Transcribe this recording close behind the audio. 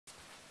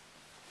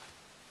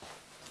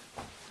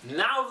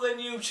Now then,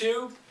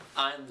 YouTube,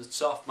 I'm the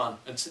Toff Man,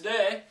 and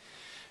today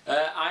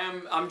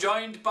I'm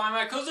joined by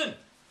my cousin.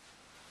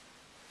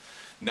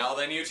 Now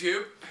then,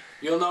 YouTube,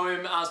 you'll know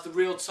him as the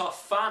Real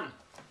Toff Fan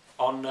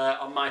on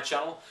my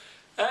channel.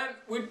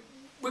 We're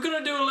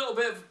going to do a little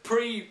bit of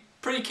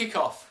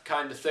pre-kick-off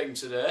kind of thing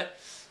today.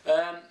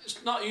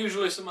 It's not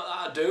usually something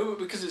that I do, but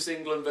because it's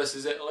England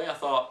versus Italy, I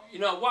thought, you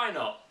know, why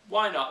not?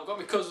 Why not? I've got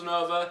my cousin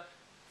over, a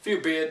few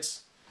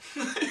beards.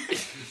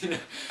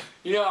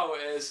 you know how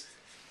it is.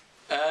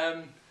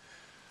 And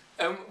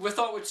we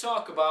thought we'd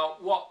talk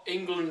about what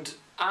England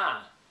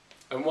are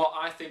and what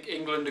I think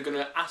England are going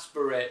to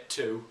aspirate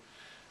to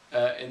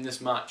in this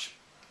match.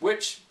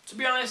 Which, to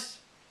be honest,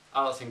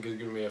 I don't think is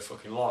going to be a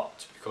fucking lot,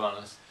 to be quite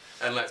honest.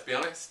 And let's be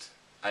honest,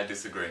 I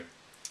disagree.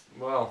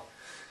 Well,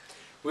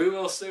 we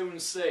will soon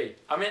see.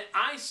 I mean,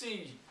 I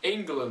see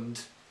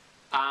England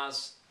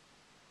as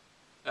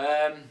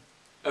a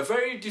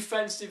very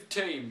defensive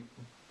team.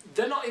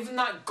 They're not even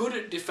that good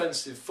at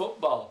defensive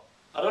football.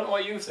 I don't know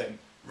what you think.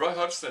 Roy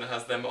Hodgson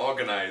has them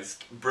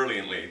organised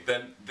brilliantly.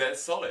 They're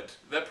solid.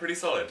 They're pretty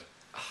solid.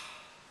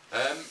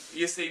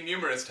 You see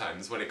numerous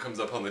times when it comes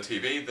up on the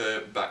TV,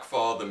 the back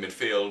four, the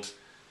midfield,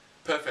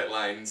 perfect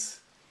lines.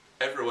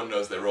 Everyone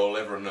knows their role,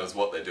 everyone knows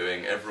what they're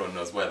doing, everyone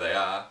knows where they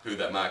are, who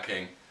they're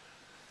marking.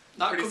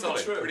 That pretty could solid,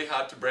 be true. Pretty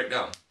hard to break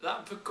down.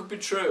 That could be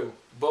true,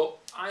 but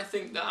I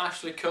think that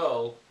Ashley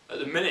Cole, at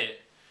the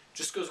minute,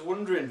 just goes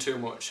wandering too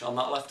much on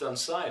that left-hand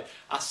side.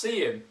 I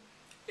see him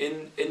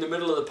in the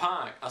middle of the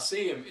park. I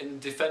see him in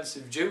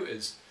defensive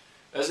duties,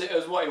 as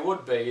what he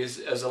would be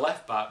as a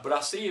left-back, but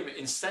I see him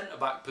in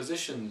centre-back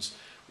positions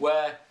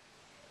where,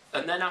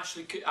 and then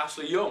Ashley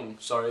Young,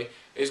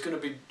 is going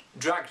to be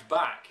dragged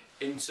back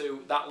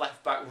into that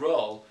left-back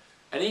role,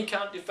 and he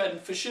can't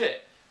defend for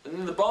shit. And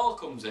then the ball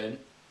comes in,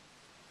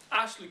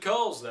 Ashley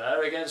Cole's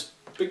there against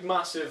big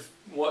massive,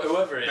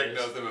 whoever it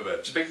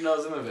is. Big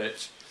Nose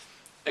Imovic.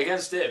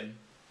 Against him,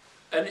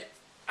 and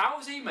how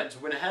is he meant to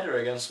win a header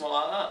against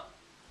someone like that?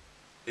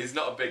 He's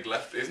not a big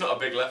left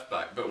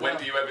back, but when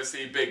do you ever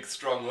see big,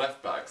 strong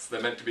left backs?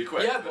 They're meant to be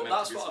quick. Yeah, but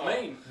that's what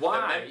I mean. Why?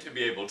 They're meant to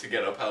be able to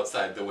get up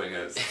outside the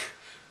wingers.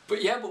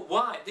 But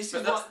why? This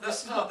is my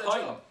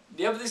point.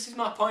 Yeah, but this is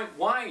my point.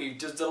 Why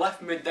does the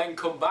left mid then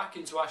come back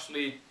into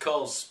Ashley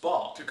Cole's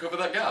spot to cover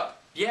that gap?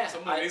 Yeah,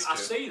 I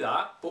see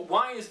that. But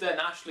why is then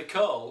Ashley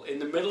Cole in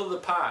the middle of the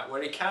park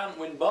where he can't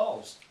win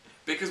balls?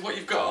 Because what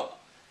you've got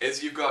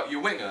is you've got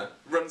your winger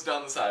runs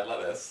down the side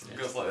like this,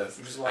 goes like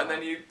this, and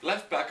then your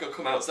left back will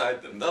come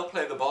outside them. They'll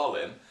play the ball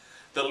in,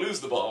 they'll lose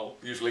the ball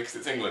usually because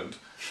it's England,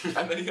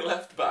 and then your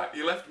left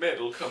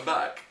mid will come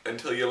back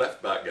until your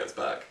left back gets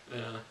back.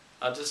 Yeah,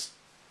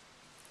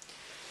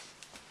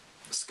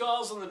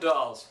 scores on the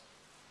doors.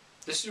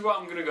 This is what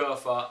I'm going to go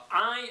for.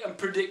 I am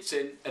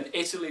predicting an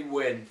Italy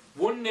win.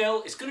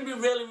 1-0. It's going to be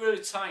really,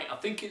 really tight. I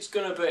think it's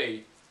going to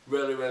be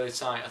really, really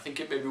tight. I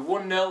think it may be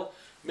 1-0.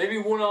 Maybe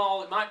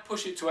 1-1, it might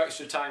push it to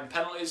extra time,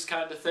 penalties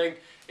kind of thing.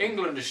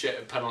 England are shit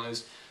at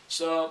penalties.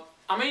 So,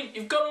 I mean,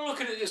 you've got to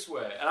look at it this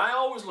way, and I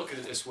always look at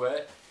it this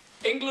way.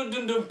 England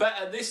have done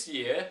better this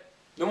year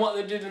than what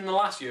they did in the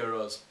last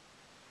Euros.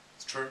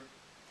 It's true.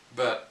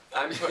 But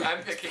I'm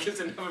picking... Because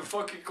they never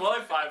fucking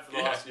qualified for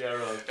the last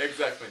Euros.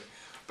 Exactly.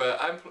 But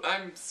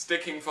I'm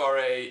sticking for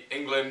a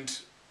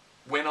England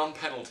win on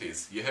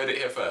penalties. You heard it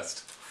here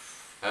first.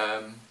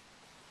 1-1.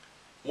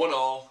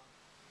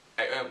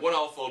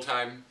 1-1 full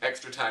time,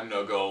 extra time,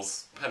 no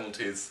goals,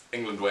 penalties,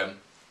 England win.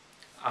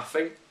 I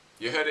think...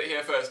 You heard it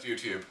here first,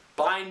 YouTube.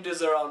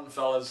 Blinders are on,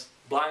 fellas.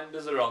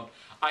 Blinders are on.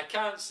 I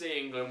can't see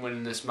England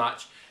winning this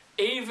match.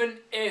 Even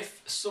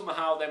if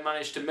somehow they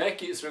manage to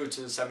make it through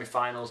to the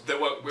semi-finals,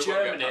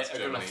 Germany are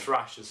going to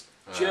thrash us.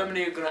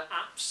 Germany are going to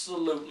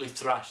absolutely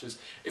thrash us.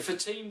 If a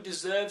team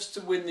deserves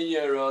to win the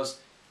Euros,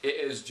 it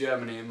is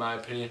Germany, in my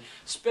opinion.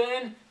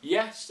 Spain,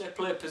 yes, they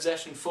play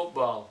possession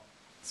football.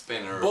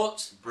 Spain are a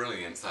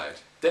brilliant side.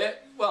 I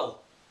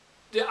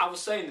was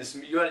saying this,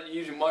 you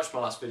didn't watch my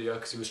last video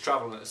because he was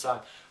travelling at the time,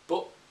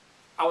 but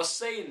I was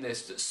saying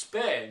this, that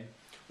Spain,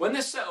 when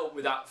they're set up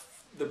with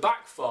the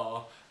back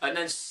four and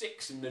then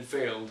 6 in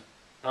midfield,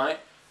 right,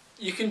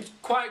 you can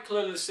quite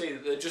clearly see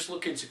that they're just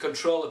looking to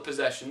control the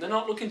possession. They're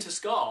not looking to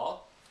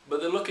score,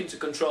 but they're looking to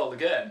control the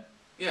game.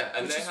 Yeah,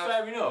 and which is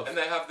fair enough. And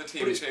they have the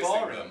team chasing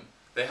them.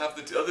 They have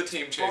the other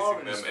team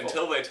chasing them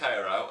until they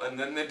tire out, and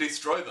then they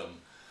destroy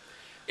them.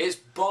 It's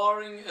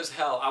boring as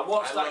hell. I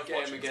watched that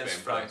game against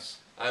France.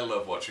 I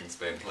love watching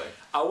Spain play.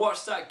 I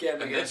watched that game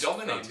against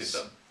France. And they dominated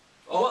them.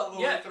 Well,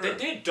 yeah, they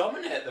did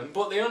dominate them,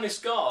 but they only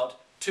scored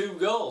 2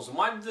 goals. And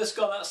why did they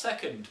score that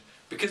second?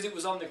 Because it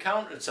was on the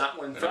counter-attack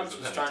when France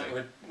was trying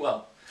to...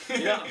 Well,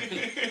 you know what I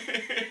mean?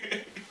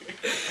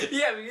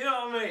 Yeah, but you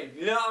know what I mean?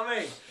 You know what I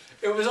mean?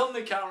 It was on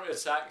the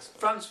counter-attack.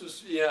 France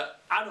was... Yeah,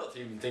 I don't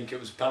even think it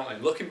was a penalty.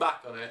 Looking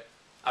back on it,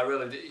 I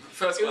really did.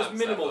 It was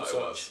minimal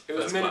touch. It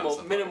was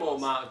minimal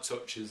amount of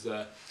touches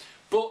there.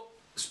 But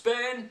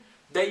Spain,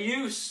 they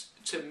used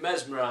to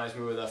mesmerise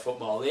me with their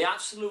football. The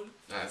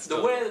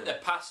way that they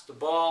passed the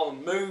ball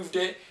and moved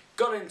it,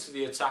 got into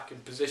the attacking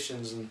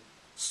positions, and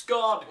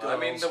scored goals. Well, I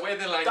mean, the way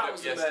they lined That up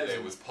was yesterday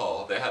amazing. was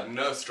poor. They had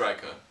no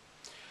striker.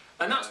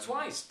 And that's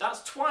twice.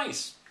 That's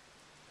twice.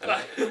 And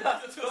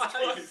That's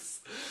twice.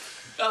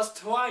 That's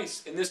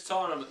twice in this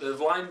tournament they've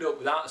lined up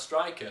without a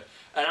striker,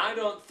 and I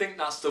don't think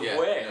that's the Yeah,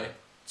 way no.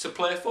 to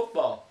play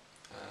football.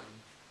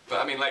 But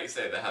I mean, like you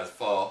say, they had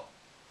four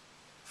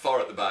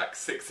at the back,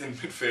 6 in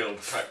midfield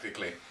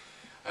practically.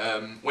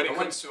 When it And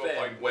comes to a Spain-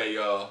 point where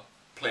you're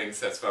playing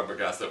Cesc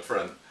Fabregas up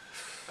front,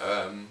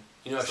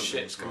 You know, something's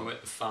shit's going wrong. to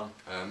hit the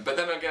fan. But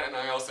then again,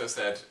 I also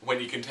said when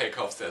you can take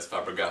off Cesc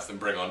Fabregas and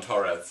bring on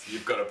Torres,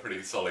 you've got a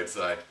pretty solid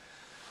side.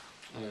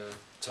 Yeah,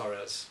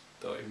 Torres,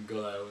 don't even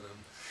go there with him.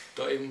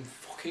 Don't even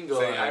fucking go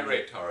See, there. I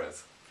rate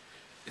Torres.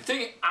 The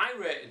thing I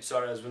rated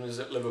Torres when he was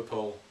at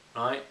Liverpool,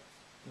 right?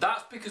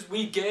 That's because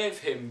we gave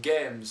him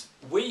games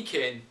week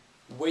in,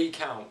 week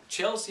out.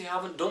 Chelsea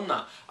haven't done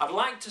that. I'd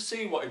like to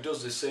see what he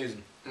does this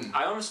season.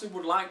 I honestly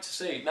would like to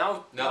see it.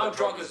 Now that Droggers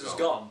Drogba's has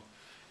gone.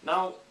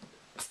 Now,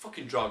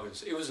 fucking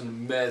Droggers. He was an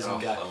amazing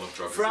guy. I love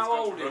Droggers. For He's how gone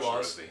old to he Russia,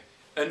 was, has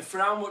and for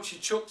how much he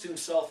chucked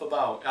himself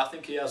about, I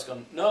think he has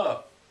gone. No.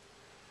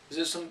 Is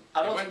it some?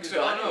 I he? don't He think went he's to,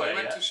 gone he anywhere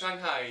went yet. to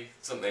Shanghai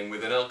something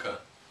with Anelka.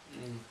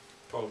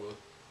 Probably.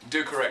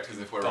 Do correct us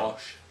if we're wrong.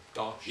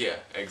 Dosh. Yeah,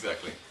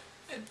 exactly.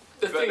 The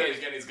But thing then is,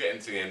 again, he's getting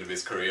to the end of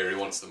his career. He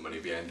wants some money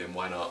behind him.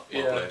 Why not?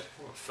 Well yeah, played.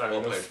 fair Well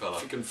enough. played, fella.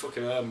 If you can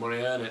fucking earn money,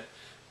 earn it.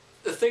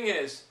 The thing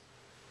is,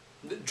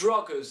 the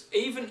Droggers,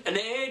 even an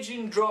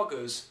aging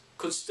Droggers,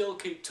 could still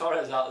keep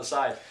Torres out the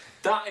side.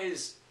 That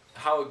is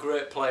how a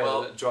great player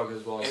Well, that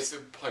Droggers was. It's a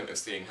point of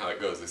seeing how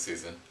it goes this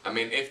season. I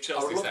mean, if I would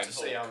Chelsea love sign to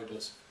see how Hulk, he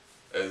does.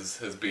 as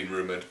has been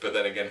rumoured, but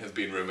then again has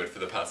been rumoured for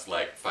the past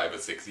like 5 or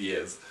 6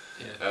 years.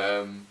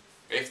 Yeah.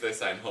 If they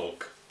sign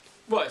Hulk,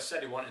 Well, he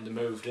said he wanted to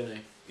move, didn't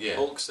he? yeah.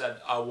 Hulk said,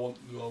 "I want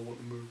to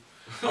move."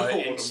 I want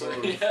to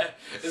Instantly- move. Yeah,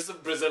 it's a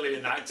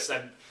Brazilian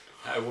accent.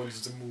 I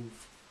wanted to move.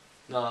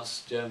 No,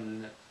 that's German,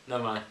 isn't it?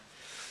 Never mind.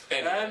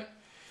 Anyway,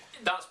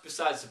 That's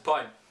besides the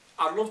point.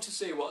 I'd love to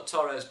see what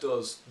Torres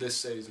does this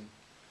season.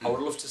 I would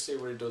love to see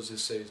what he does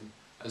this season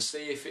and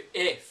see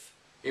if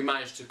he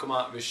managed to come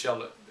out of his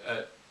shell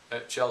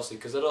at Chelsea,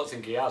 because I don't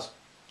think he has.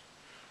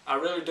 I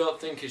really don't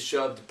think he's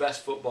showed the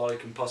best football he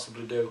can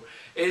possibly do.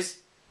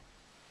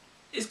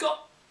 He's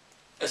got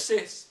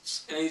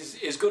assists and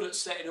he's good at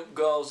setting up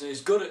goals and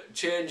he's good at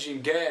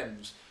changing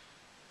games,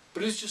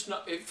 but he's just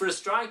not, for a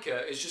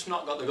striker, he's just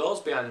not got the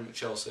goals behind him at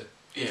Chelsea.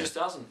 He Yeah. just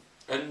hasn't.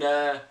 And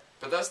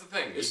but that's the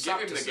thing. You it's give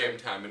sad him to the see. game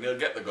time and he'll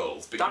get the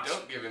goals, but That's- you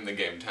don't give him the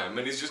game time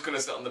and he's just going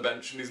to sit on the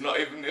bench and he's not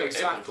even able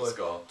Exactly. to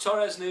score.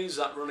 Torres needs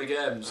that run of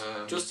games,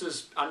 just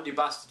as Andy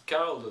Bastard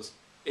Carroll does.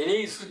 He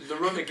needs the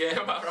run of games.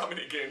 No matter how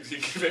many games you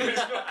give him, he's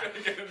not going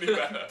to get any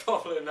better.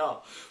 Probably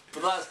not.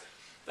 But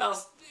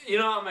that's you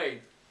know what I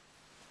mean.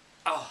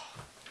 Oh,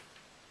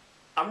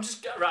 I'm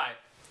just right.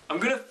 I'm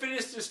gonna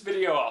finish this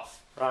video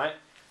off right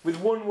with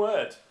one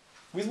word.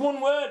 With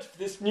one word for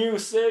this new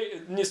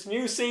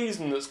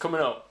season that's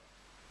coming up.